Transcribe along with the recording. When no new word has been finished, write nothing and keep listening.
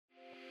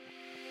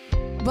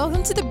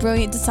Welcome to the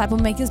Brilliant Disciple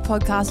Makers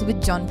podcast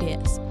with John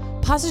Pierce.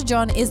 Pastor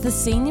John is the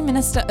Senior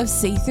Minister of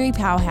C3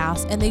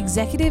 Powerhouse and the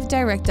Executive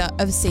Director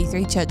of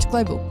C3 Church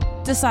Global.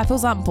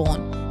 Disciples aren't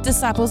born,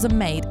 disciples are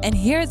made, and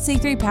here at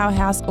C3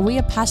 Powerhouse, we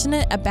are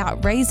passionate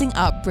about raising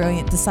up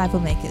brilliant disciple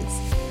makers.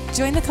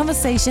 Join the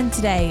conversation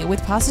today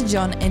with Pastor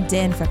John and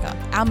Dan Fricker,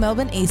 our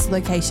Melbourne East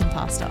location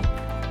pastor.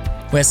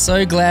 We're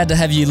so glad to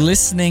have you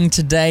listening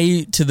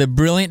today to the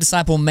Brilliant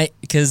Disciple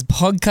Makers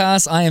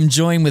podcast. I am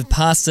joined with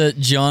Pastor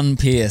John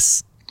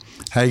Pierce.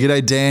 Hey,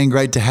 g'day Dan,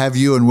 great to have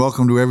you and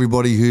welcome to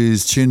everybody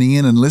who's tuning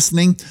in and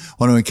listening. I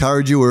want to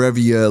encourage you wherever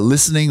you're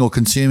listening or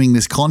consuming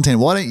this content,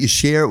 why don't you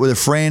share it with a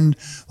friend?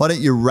 Why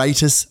don't you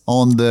rate us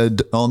on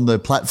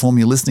the platform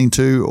you're listening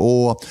to,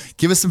 or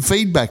give us some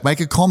feedback, make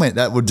a comment.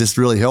 That would just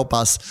really help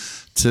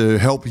us to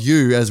help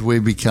you as we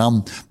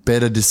become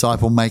better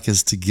disciple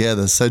makers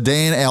together. So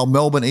Dan, our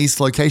Melbourne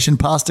East location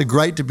pastor,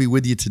 great to be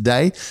with you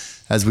today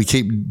as we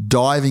keep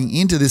diving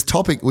into this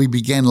topic we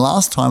began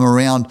last time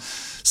around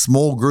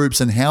small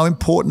groups and how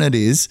important it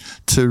is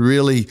to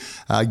really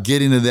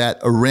get into that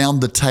around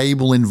the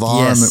table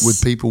environment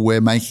with people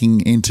we're making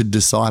into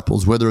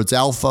disciples, whether it's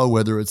Alpha,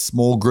 whether it's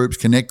small groups,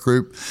 Connect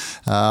Group,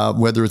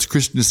 whether it's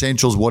Christian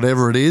Essentials,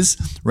 whatever it is,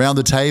 around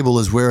the table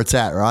is where it's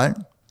at, right?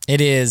 It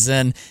is,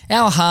 and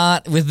our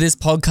heart with this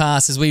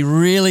podcast is we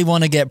really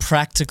want to get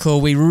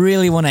practical. We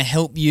really want to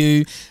help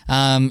you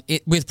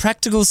with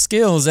practical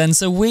skills, and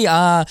so we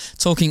are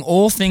talking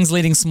all things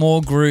leading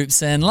small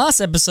groups. And last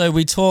episode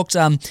we talked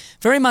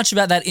very much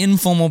about that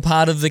informal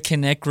part of the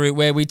Connect Group,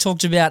 where we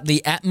talked about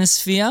the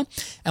atmosphere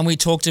and we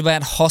talked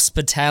about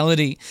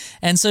hospitality.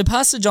 And so,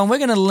 Pastor John, we're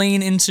going to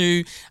lean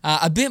into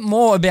a bit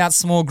more about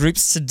small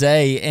groups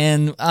today,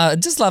 and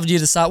I'd just love you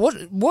to start.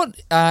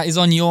 What is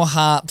on your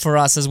heart for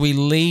us as we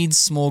lead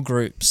small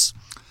groups?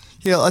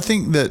 Yeah, I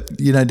think that,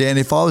 Dan,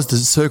 if I was to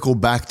circle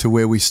back to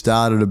where we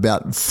started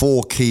about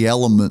 4 key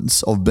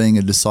elements of being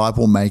a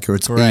disciple maker,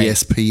 it's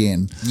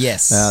ESPN.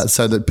 Yes.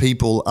 So that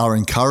people are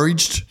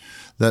encouraged,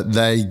 that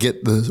they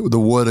get the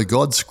Word of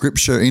God,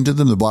 Scripture into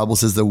them. The Bible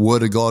says the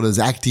Word of God is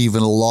active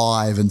and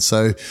alive. And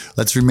so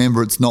let's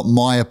remember it's not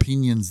my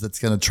opinions that's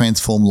going to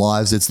transform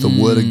lives. It's the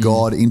Word of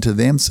God into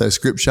them. So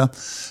Scripture,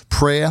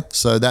 prayer.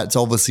 So that's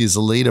obviously as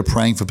a leader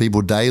praying for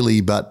people daily,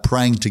 but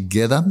praying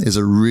together is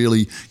a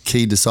really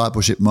key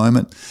discipleship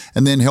moment.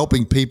 And then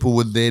helping people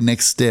with their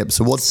next step.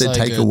 So what's their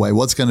takeaway?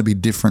 What's going to be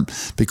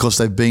different because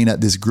they've been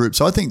at this group?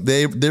 So I think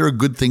they're a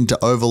good thing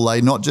to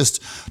overlay, not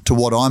just to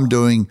what I'm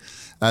doing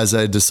as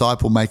a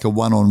disciple maker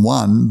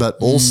one-on-one, but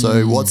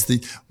also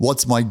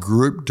what's my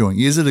group doing?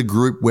 Is it a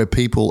group where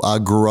people are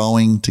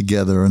growing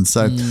together? And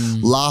so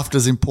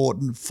laughter's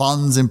important,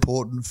 fun's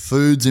important,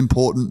 food's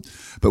important,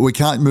 but we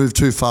can't move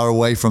too far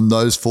away from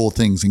those 4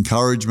 things: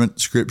 encouragement,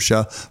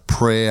 Scripture,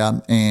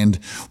 prayer, and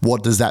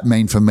what does that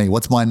mean for me?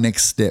 What's my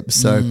next step?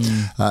 So,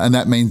 and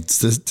that means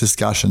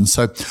discussion.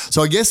 So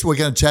I guess we're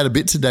going to chat a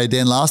bit today,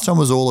 Dan. Last time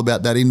was all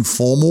about that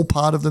informal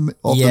part of the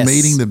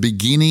meeting, the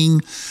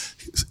beginning,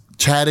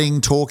 chatting,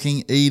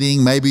 talking,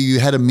 eating. Maybe you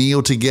had a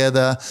meal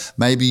together.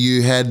 Maybe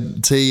you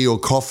had tea or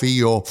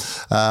coffee or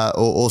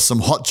some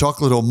hot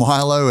chocolate or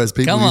Milo, as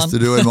people used to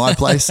do in my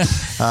place.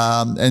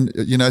 And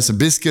some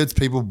biscuits.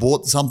 People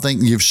bought something.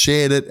 You've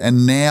shared it,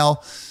 and now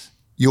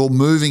you're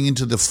moving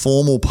into the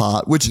formal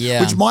part, which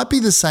might be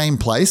the same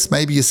place.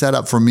 Maybe you sat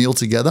up for a meal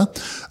together,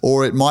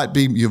 or it might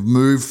be you've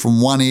moved from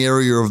one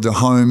area of the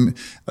home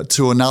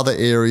to another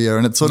area,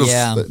 and it's sort of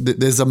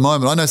there's a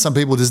moment. I know some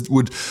people just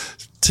would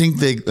tink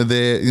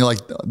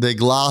their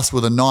glass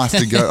with a knife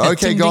to go,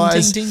 okay,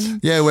 guys, ting, ting.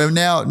 yeah, we're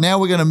now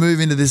we're going to move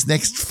into this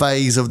next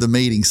phase of the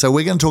meeting. So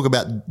we're going to talk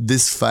about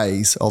this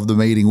phase of the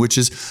meeting, which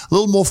is a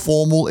little more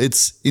formal.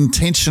 It's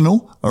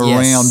intentional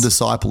around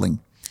discipling.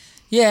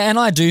 Yeah, and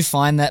I do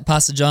find that,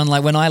 Pastor John,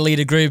 like when I lead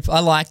a group, I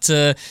like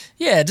to,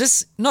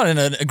 just not in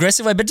an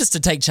aggressive way, but just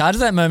to take charge of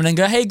that moment and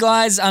go, hey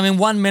guys, in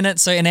 1 minute,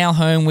 so in our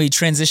home, we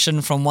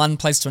transition from one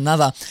place to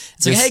another.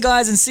 So, hey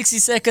guys, in 60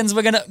 seconds,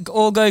 we're going to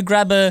all go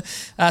grab a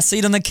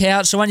seat on the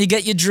couch. So why don't you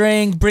get your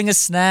drink, bring a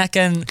snack,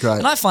 and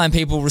I find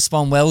people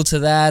respond well to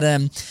that.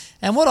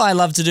 And what I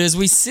love to do is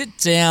we sit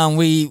down,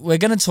 we're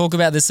going to talk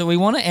about this, so we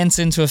want to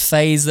enter into a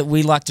phase that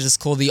we like to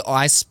just call the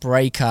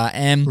icebreaker.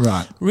 And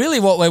really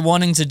what we're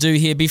wanting to do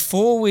here,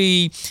 before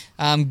we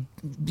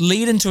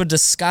lead into a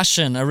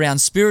discussion around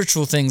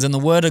spiritual things and the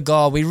Word of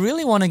God, we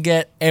really want to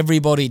get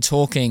everybody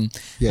talking,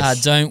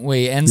 don't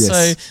we? And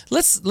so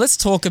let's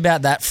talk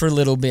about that for a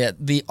little bit,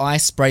 the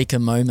icebreaker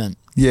moment.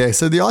 Yeah,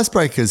 so the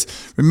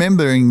icebreakers,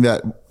 remembering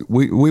that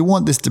we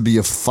want this to be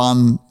a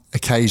fun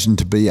occasion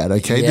to be at,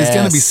 okay? Yes. There's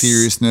going to be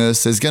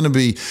seriousness.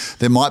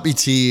 There might be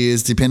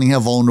tears, depending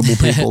how vulnerable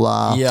people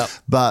are.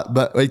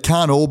 But it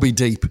can't all be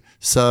deep.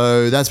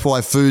 So that's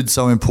why food's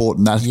so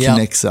important. That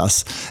connects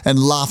us. And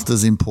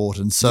laughter's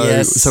important. So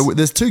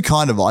there's 2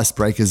 kind of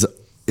icebreakers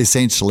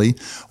essentially.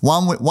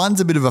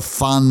 One's a bit of a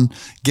fun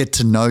get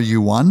to know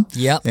you one.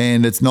 Yep.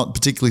 And it's not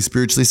particularly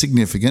spiritually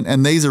significant.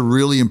 And these are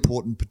really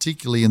important,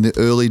 particularly in the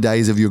early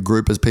days of your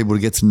group as people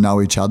get to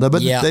know each other.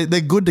 But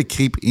they're good to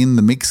keep in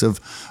the mix of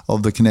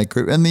the Connect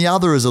group. And the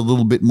other is a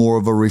little bit more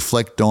of a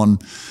reflect on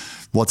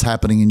what's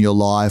happening in your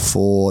life,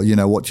 or,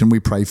 what can we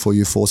pray for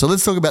you for? So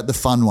let's talk about the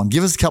fun one.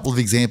 Give us a couple of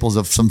examples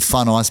of some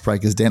fun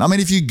icebreakers, Dan. I mean,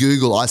 if you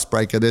Google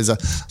icebreaker, there's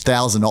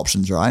 1,000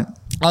 options, right?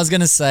 I was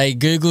going to say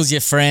Google's your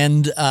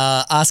friend,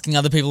 asking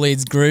other people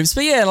leads groups.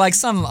 But yeah, like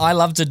some I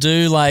love to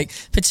do, like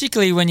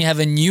particularly when you have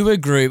a newer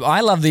group,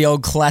 I love the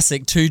old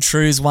classic 2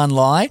 truths, 1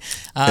 lie.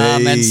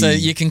 And so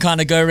you can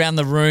kind of go around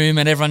the room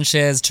and everyone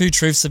shares 2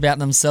 truths about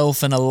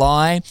themselves and a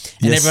lie,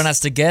 and everyone has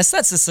to guess.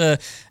 That's just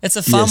it's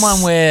a fun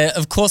one where,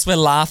 of course, we're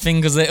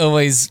laughing because they're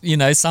always,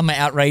 some are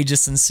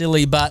outrageous and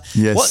silly. But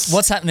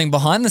what's happening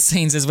behind the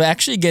scenes is we're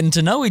actually getting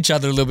to know each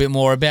other a little bit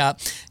more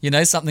about,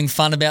 something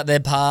fun about their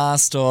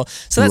past. So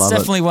that's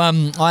definitely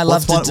one I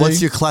love to do.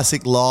 What's your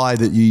classic lie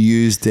that you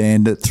use,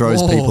 Dan, that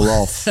throws people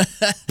off?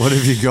 What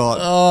have you got?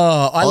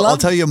 I'll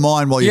tell you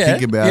mine while you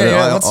think about it.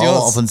 What's yours?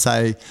 I'll often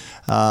say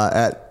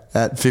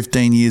at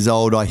 15 years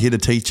old, I hit a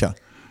teacher.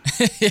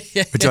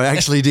 Which I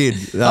actually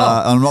did.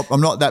 I'm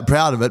not that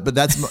proud of it, but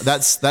that's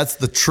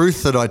the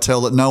truth that I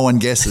tell that no one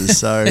guesses.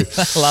 So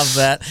I love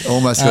that.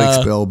 Almost got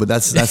expelled, but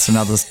that's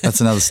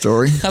another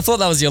story. I thought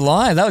that was your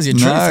lie. That was your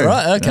truth,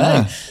 right?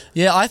 Okay.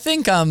 Yeah, I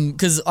think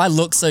because I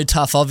look so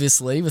tough,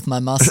 obviously, with my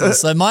muscles.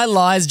 So my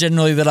lie is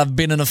generally that I've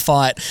been in a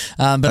fight,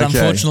 but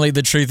unfortunately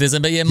the truth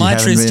isn't. But yeah, my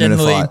truth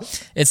generally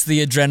it's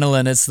the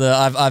adrenaline. It's the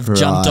I've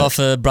jumped off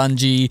a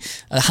bungee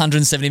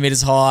 170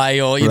 meters high,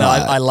 or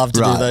I love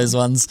to do those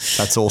ones.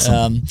 That's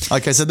awesome.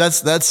 Okay, so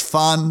that's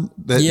fun.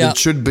 It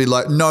should be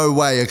like, no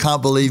way, I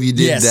can't believe you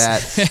did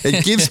that.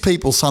 It gives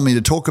people something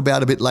to talk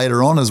about a bit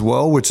later on as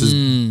well, which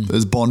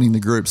is bonding the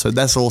group. So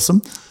that's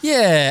awesome.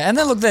 Yeah, and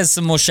then look, there's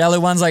some more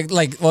shallow ones like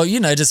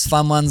just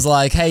fun ones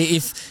like, hey,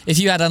 if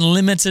you had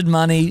unlimited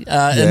money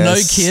and no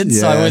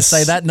kids, I always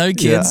say that, no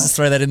kids, just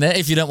throw that in there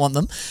if you don't want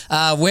them.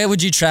 Where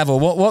would you travel?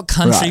 What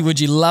country would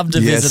you love to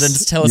visit, and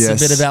just tell us a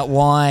bit about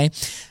why?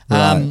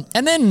 And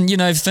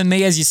then, for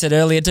me, as you said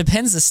earlier, it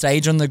depends the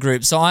stage on the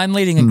group. So I'm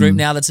leading a group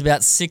now that's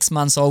about 6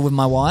 months old with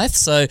my wife.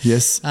 So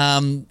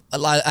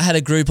I had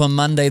a group on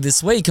Monday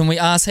this week, and we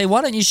asked, hey,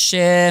 why don't you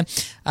share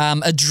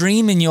a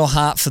dream in your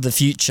heart for the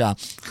future?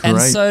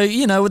 And so,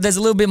 there's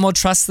a little bit more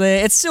trust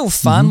there. It's still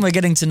fun. We're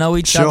getting to know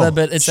each other,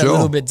 but it's a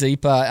little bit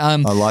deeper. I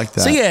like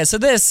that. So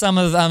there's some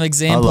of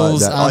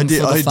examples. I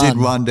did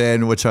one,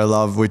 Dan, which I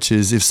love, which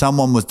is if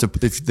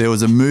there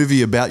was a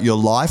movie about your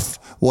life,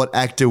 what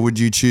actor would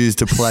you choose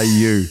to play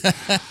you?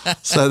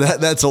 So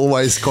that's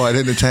always quite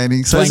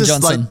entertaining. So Dwayne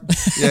Johnson.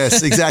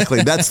 Yes,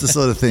 exactly. That's the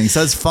sort of thing.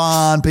 So it's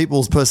fun.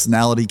 People's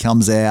personality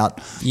comes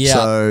out. Yeah.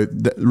 So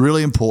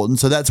really important.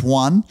 So that's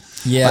one.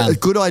 Yeah. A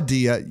good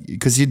idea,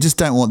 because you just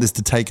don't want this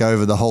to take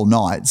over the whole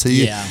night. So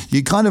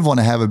you kind of want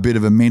to have a bit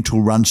of a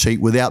mental run sheet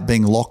without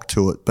being locked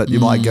to it. But you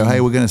might go, hey,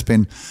 we're going to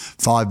spend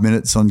 5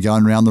 minutes on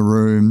going around the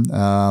room,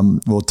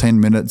 or 10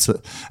 minutes.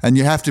 And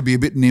you have to be a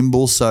bit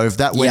nimble. So if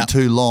that went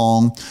too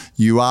long,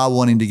 you are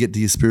wanting to get to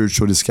your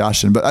spiritual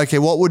discussion. But okay,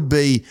 what would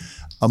be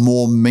a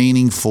more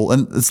meaningful,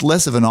 and it's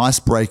less of an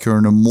icebreaker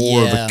and a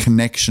more of a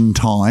connection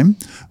time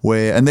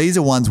and these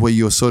are ones where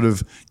you're sort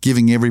of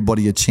giving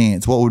everybody a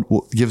chance. What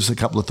give us a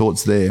couple of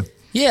thoughts there?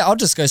 Yeah, I'll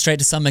just go straight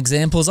to some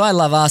examples. I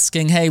love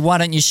asking, hey, why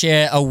don't you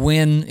share a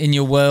win in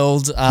your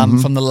world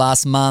from the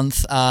last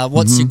month?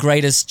 What's your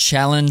greatest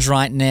challenge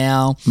right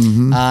now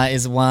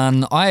is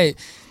one. I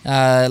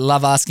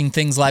love asking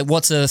things like,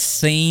 what's a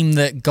theme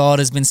that God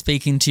has been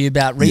speaking to you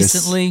about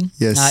recently?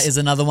 Yes. Is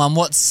another one.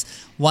 What's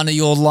one of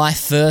your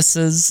life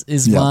verses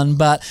is one.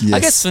 But I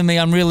guess for me,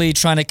 I'm really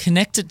trying to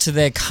connect it to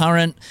their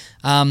current.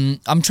 I'm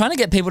trying to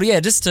get people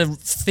to, just to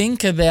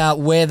think about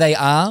where they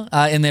are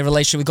in their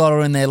relationship with God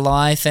or in their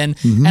life. And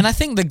I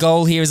think the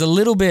goal here is a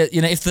little bit,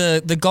 if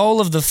the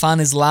goal of the fun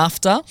is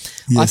laughter,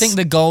 I think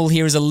the goal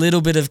here is a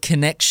little bit of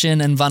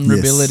connection and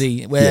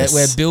vulnerability. We're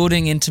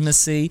building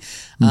intimacy.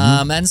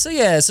 And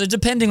so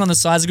depending on the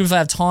size of the group, if I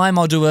have time,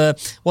 I'll do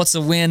what's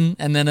a win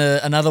and then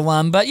another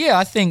one. But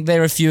I think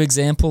there are a few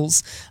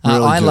examples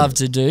I love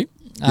to do.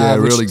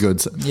 Really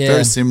good.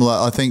 Very similar.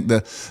 I think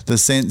the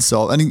sense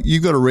of, and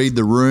you've got to read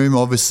the room.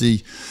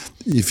 Obviously,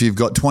 if you've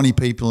got 20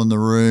 people in the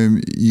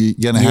room, you're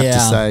going to have to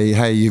say,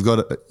 hey, you've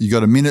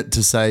got a minute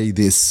to say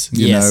this,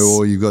 you know,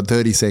 or you've got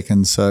 30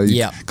 seconds. So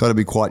you've got to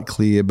be quite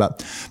clear.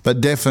 But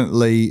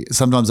definitely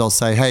sometimes I'll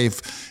say, hey,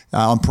 if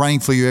I'm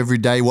praying for you every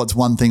day, what's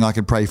one thing I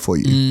could pray for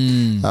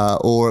you?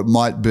 Or it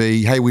might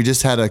be, hey, we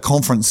just had a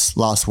conference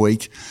last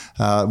week.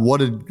 What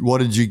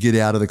did you get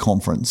out of the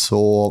conference?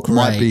 Or it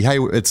might be, hey,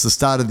 it's the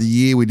start of the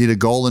year. We did a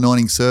goal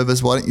anointing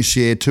service. Why don't you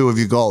share 2 of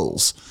your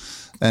goals?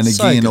 And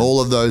again,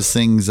 all of those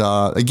things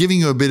are giving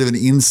you a bit of an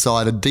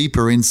insight, a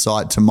deeper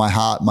insight to my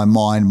heart, my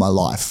mind, my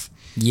life.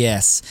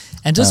 Yes.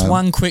 And just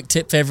one quick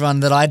tip for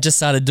everyone that I just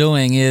started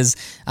doing is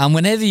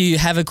whenever you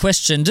have a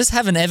question, just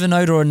have an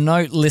Evernote or a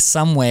note list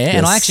somewhere. Yes.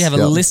 And I actually have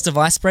a list of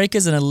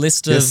icebreakers and a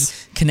list of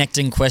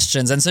connecting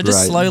questions. And so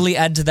just slowly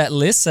add to that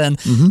list. And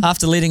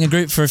after leading a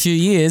group for a few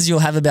years, you'll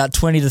have about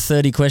 20 to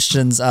 30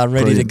 questions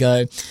ready to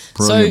go.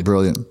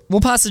 Brilliant.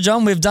 Well, Pastor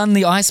John, we've done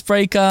the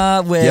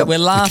icebreaker. We're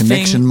laughing.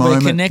 We're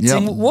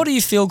connecting. What do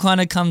you feel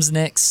kind of comes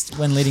next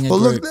when leading a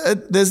group?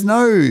 Look, there's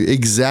no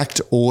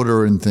exact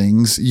order in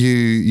things.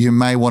 You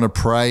may want to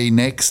pray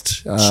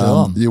next.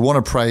 Sure. You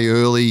want to pray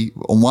early.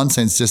 In one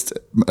sense, just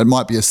it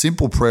might be a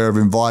simple prayer of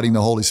inviting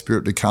the Holy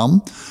Spirit to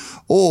come.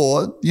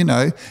 Or,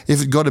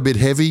 if it got a bit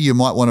heavy, you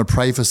might want to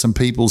pray for some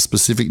people's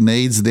specific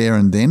needs there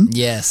and then.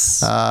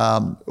 Yes.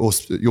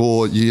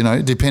 Or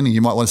depending,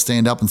 you might want to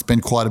stand up and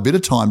spend quite a bit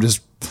of time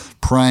just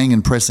praying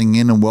and pressing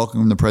in and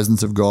welcoming the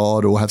presence of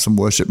God, or have some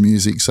worship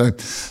music. So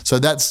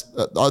that's,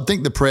 I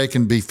think the prayer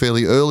can be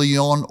fairly early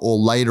on or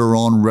later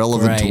on,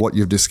 relevant to what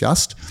you've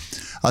discussed.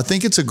 I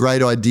think it's a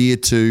great idea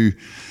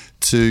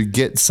to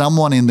get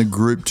someone in the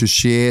group to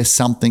share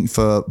something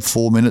for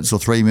 4 minutes or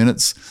 3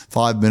 minutes,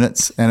 5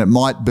 minutes, and it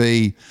might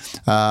be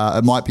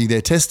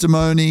their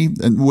testimony,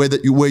 and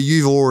where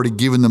you've already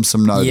given them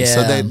some notice.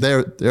 So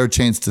they're a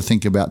chance to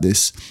think about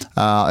this.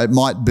 It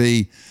might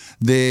be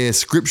their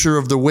scripture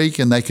of the week,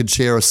 and they could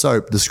share a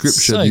soap, the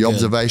scripture,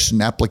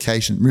 observation,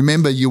 application.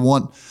 Remember, you're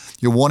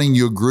wanting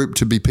your group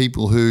to be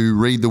people who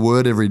read the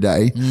word every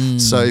day.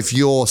 So if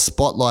you're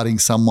spotlighting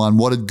someone,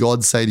 what did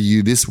God say to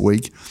you this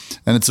week?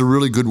 And it's a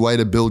really good way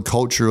to build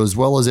culture, as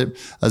well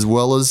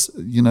as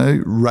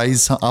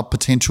raise up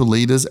potential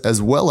leaders,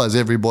 as well as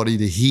everybody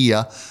to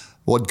hear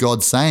what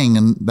God's saying,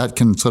 and that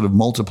can sort of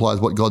multiply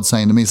what God's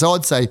saying to me. So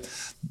I'd say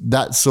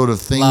that sort of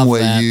thing. Love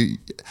where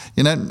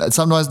that.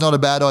 sometimes not a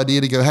bad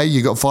idea to go, hey,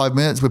 you got 5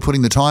 minutes, we're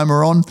putting the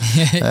timer on,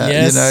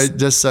 yes.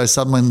 Just so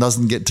someone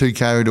doesn't get too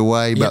carried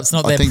away. But it's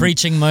not their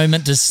preaching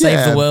moment to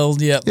save the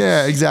world.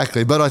 Yeah,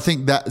 exactly. But I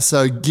think that,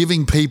 so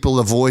giving people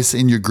a voice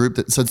in your group,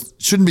 so it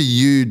shouldn't be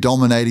you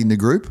dominating the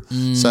group.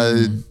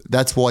 So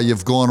that's why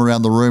you've gone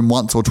around the room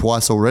once or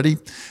twice already,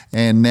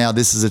 and now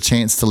this is a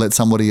chance to let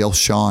somebody else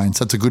shine.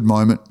 So it's a good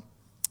moment.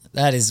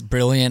 That is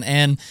brilliant.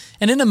 And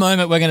in a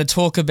moment, we're going to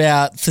talk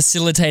about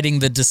facilitating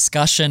the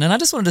discussion. And I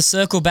just wanted to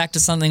circle back to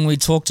something we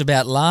talked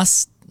about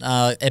last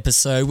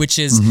episode, which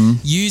is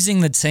using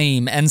the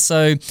team. And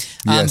so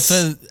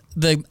for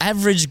the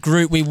average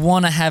group, we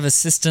want to have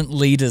assistant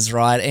leaders,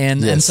 right?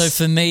 And so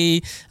for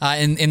me,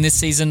 in this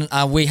season,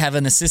 we have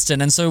an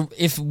assistant. And so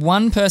if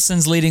one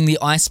person's leading the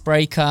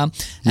icebreaker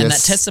and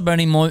that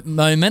testimony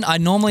moment, I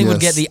normally would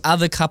get the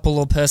other couple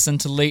or person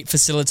to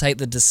facilitate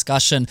the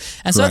discussion.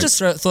 And so I just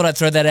thought I'd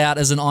throw that out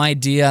as an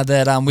idea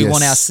that we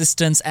want our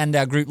assistants and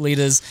our group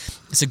leaders.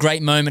 It's a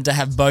great moment to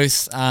have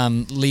both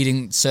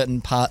leading certain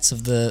parts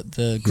of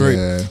the group.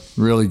 Yeah,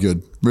 really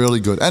good.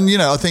 Really good. And,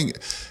 I think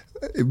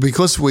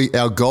because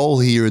our goal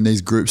here in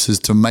these groups is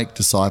to make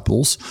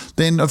disciples,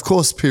 then of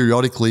course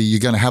periodically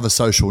you're going to have a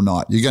social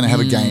night. You're going to have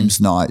a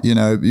games night. You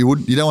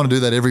don't want to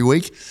do that every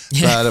week,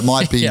 but it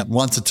might be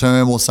once a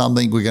term or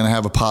something. We're going to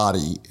have a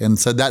party, and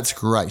so that's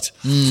great.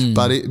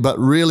 But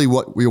really,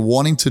 what we're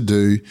wanting to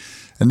do.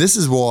 And this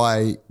is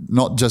why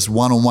not just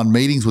one-on-one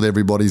meetings with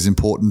everybody is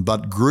important,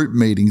 but group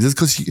meetings, is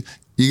because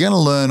you're going to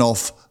learn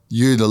off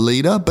you, the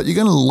leader, but you're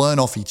going to learn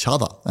off each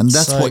other. And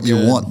that's what you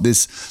want.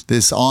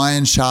 This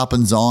iron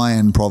sharpens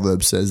iron,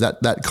 Proverbs says,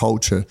 that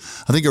culture.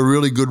 I think a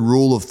really good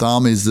rule of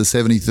thumb is the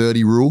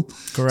 70-30 rule.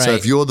 Great. So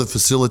if you're the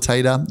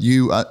facilitator,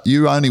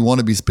 you only want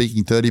to be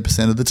speaking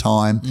 30% of the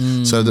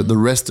time so that the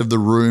rest of the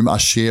room are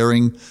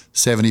sharing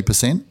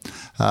 70%.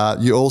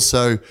 You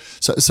also,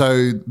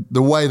 so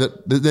the way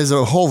that there's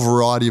a whole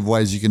variety of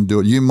ways you can do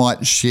it. You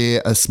might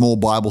share a small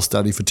Bible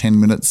study for 10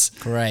 minutes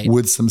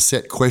with some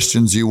set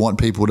questions you want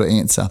people to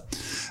answer.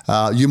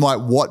 You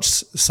might watch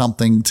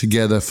something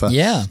together for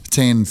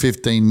 10,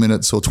 15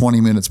 minutes or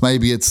 20 minutes.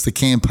 Maybe it's the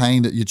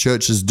campaign that your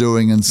church is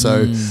doing, and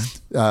so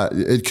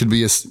it could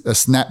be a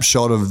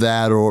snapshot of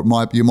that, or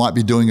you might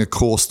be doing a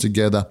course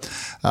together.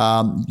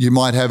 You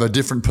might have a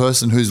different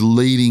person who's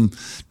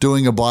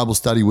doing a Bible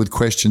study with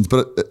questions.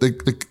 But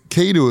the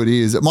key to it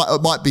is it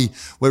might be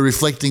we're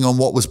reflecting on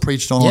what was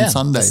preached on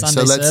Sunday. The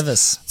Sunday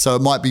service. So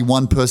it might be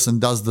one person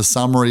does the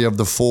summary of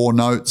the 4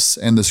 notes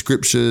and the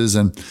scriptures,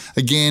 and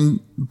again,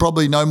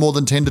 probably no more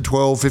than 10 to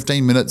 12,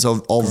 15 minutes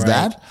of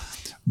that.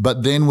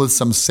 But then with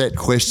some set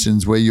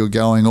questions where you're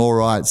going, all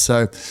right,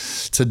 so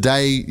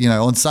today,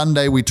 on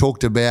Sunday we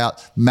talked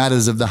about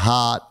matters of the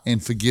heart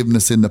and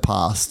forgiveness in the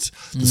past.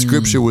 The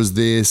scripture was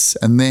this.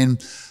 And then,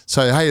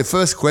 so hey,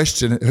 first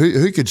question,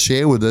 who could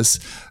share with us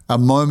a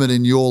moment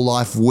in your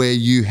life where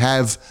you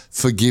have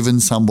forgiven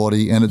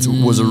somebody and it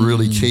was a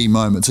really key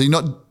moment? So you're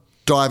not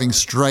diving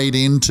straight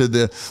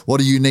into what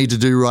do you need to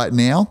do right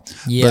now,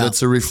 but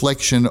it's a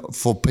reflection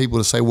for people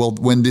to say, well,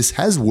 when this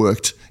has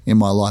worked in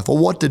my life, or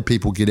what did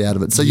people get out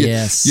of it? So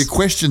your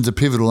questions are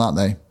pivotal, aren't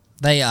they?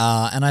 They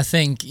are. And I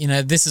think,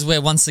 this is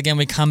where once again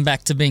we come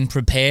back to being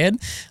prepared.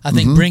 I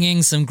think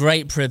bringing some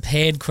great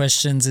prepared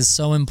questions is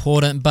so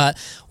important. But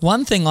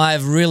one thing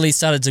I've really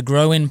started to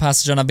grow in,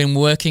 Pastor John, I've been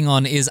working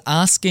on is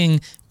asking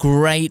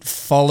great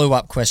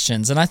follow-up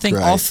questions. And I think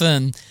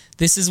often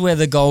this is where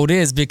the gold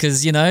is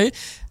because,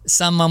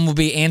 someone will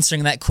be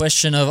answering that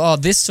question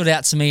of, this stood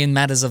out to me in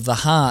matters of the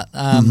heart.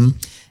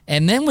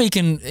 And then we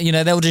can,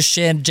 they'll just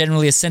share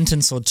generally a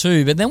sentence or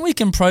two, but then we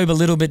can probe a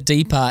little bit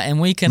deeper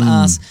and we can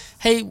ask,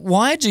 hey,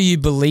 why do you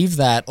believe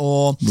that?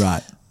 Or,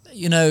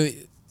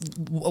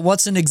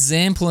 what's an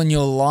example in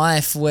your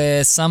life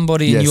where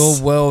somebody in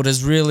your world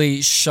has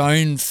really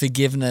shown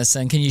forgiveness,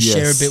 and can you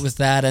share a bit with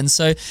that? And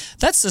so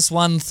that's just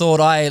one thought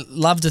I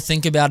love to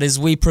think about is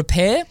we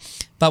prepare,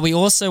 but we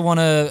also want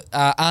to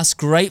ask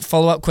great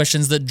follow-up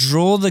questions that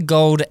draw the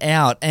gold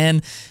out.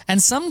 And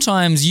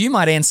sometimes you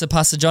might answer,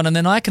 Pastor John, and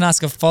then I can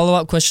ask a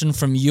follow-up question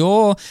from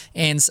your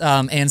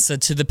answer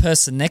to the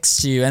person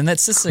next to you. And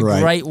that's just a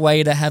great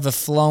way to have a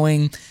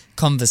flowing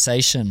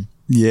conversation.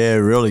 Yeah,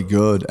 really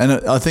good. And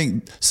I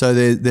think, so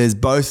there's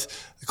both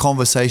a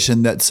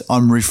conversation that's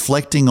I'm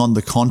reflecting on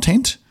the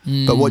content,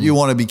 but what you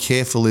want to be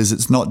careful is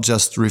it's not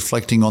just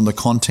reflecting on the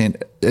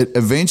content. It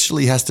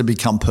eventually has to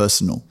become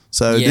personal.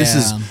 So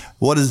there's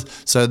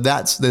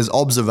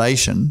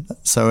observation.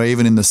 So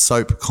even in the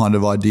SOAP kind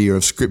of idea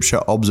of scripture,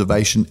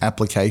 observation,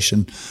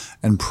 application,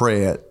 and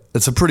prayer,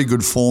 it's a pretty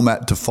good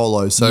format to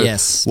follow. So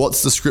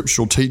what's the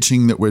scriptural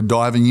teaching that we're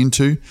diving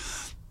into?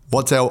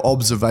 What's our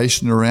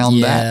observation around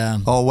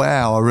that? Oh,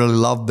 wow, I really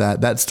loved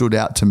that. That stood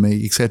out to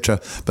me,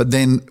 etc. But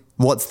then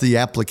what's the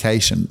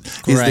application?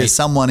 Is there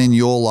someone in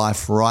your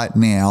life right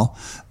now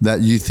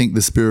that you think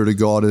the Spirit of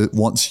God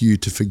wants you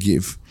to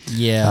forgive?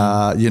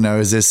 Yeah.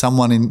 Is there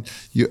someone in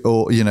you,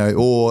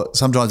 or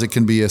sometimes it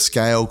can be a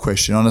scale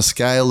question on a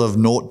scale of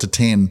 0 to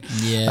 10.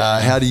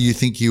 How do you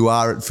think you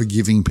are at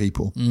forgiving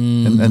people?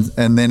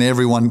 And then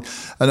everyone,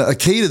 and a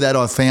key to that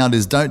I've found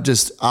is don't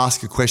just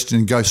ask a question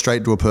and go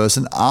straight to a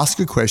person. Ask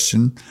a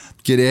question,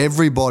 get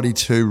everybody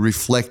to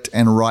reflect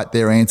and write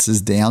their answers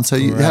down. So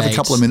you have a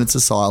couple of minutes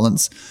of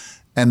silence.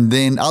 And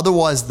then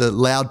otherwise the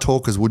loud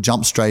talkers will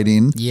jump straight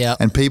in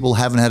and people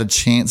haven't had a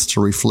chance to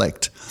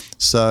reflect.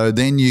 So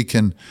then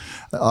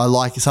I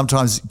like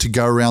sometimes to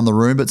go around the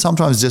room, but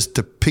sometimes just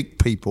to pick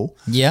people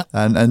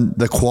and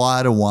the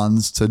quieter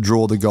ones to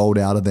draw the gold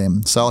out of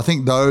them. So I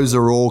think those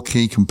are all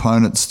key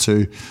components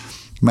to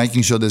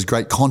making sure there's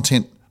great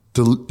content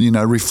to,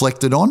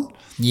 reflected on,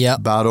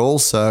 but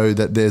also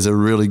that there's a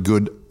really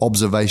good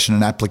observation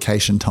and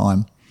application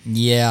time.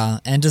 Yeah,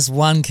 and just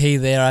one key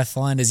there I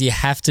find is you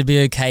have to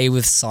be okay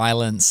with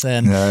silence.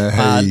 And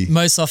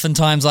most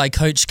oftentimes I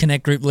coach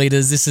Connect group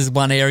leaders. This is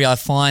one area I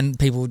find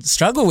people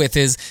struggle with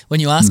is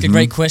when you ask a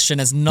great question,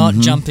 it's not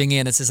jumping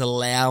in, it's just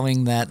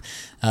allowing that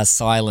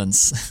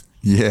silence.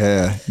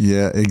 Yeah,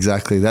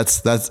 exactly.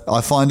 That's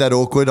I find that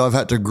awkward. I've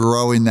had to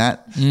grow in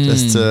that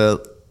just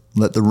to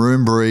let the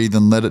room breathe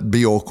and let it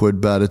be awkward,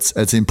 but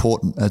it's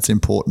important. It's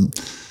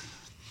important.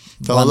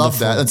 So wonderful. I love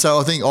that. And so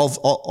I think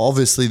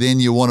obviously then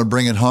you want to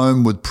bring it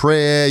home with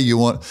prayer. You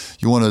want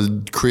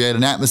to create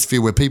an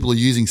atmosphere where people are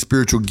using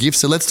spiritual gifts.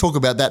 So let's talk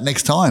about that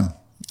next time.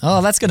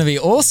 Oh, that's going to be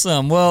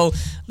awesome. Well,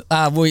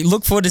 we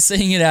look forward to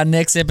seeing you in our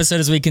next episode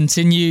as we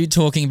continue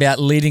talking about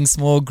leading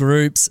small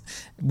groups.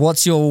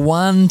 What's your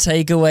one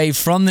takeaway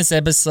from this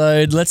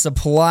episode? Let's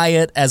apply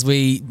it as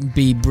we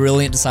be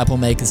brilliant disciple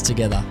makers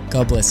together.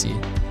 God bless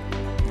you.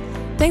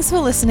 Thanks for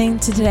listening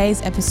to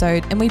today's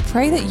episode, and we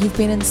pray that you've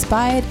been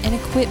inspired and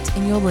equipped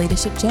in your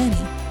leadership journey.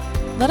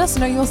 Let us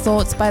know your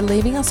thoughts by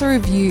leaving us a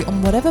review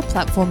on whatever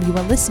platform you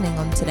are listening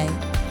on today.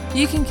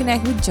 You can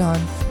connect with John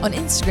on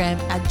Instagram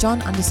at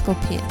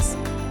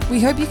John_Pierce.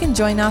 We hope you can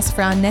join us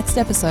for our next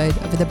episode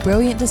of the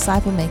Brilliant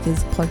Disciple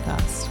Makers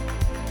podcast.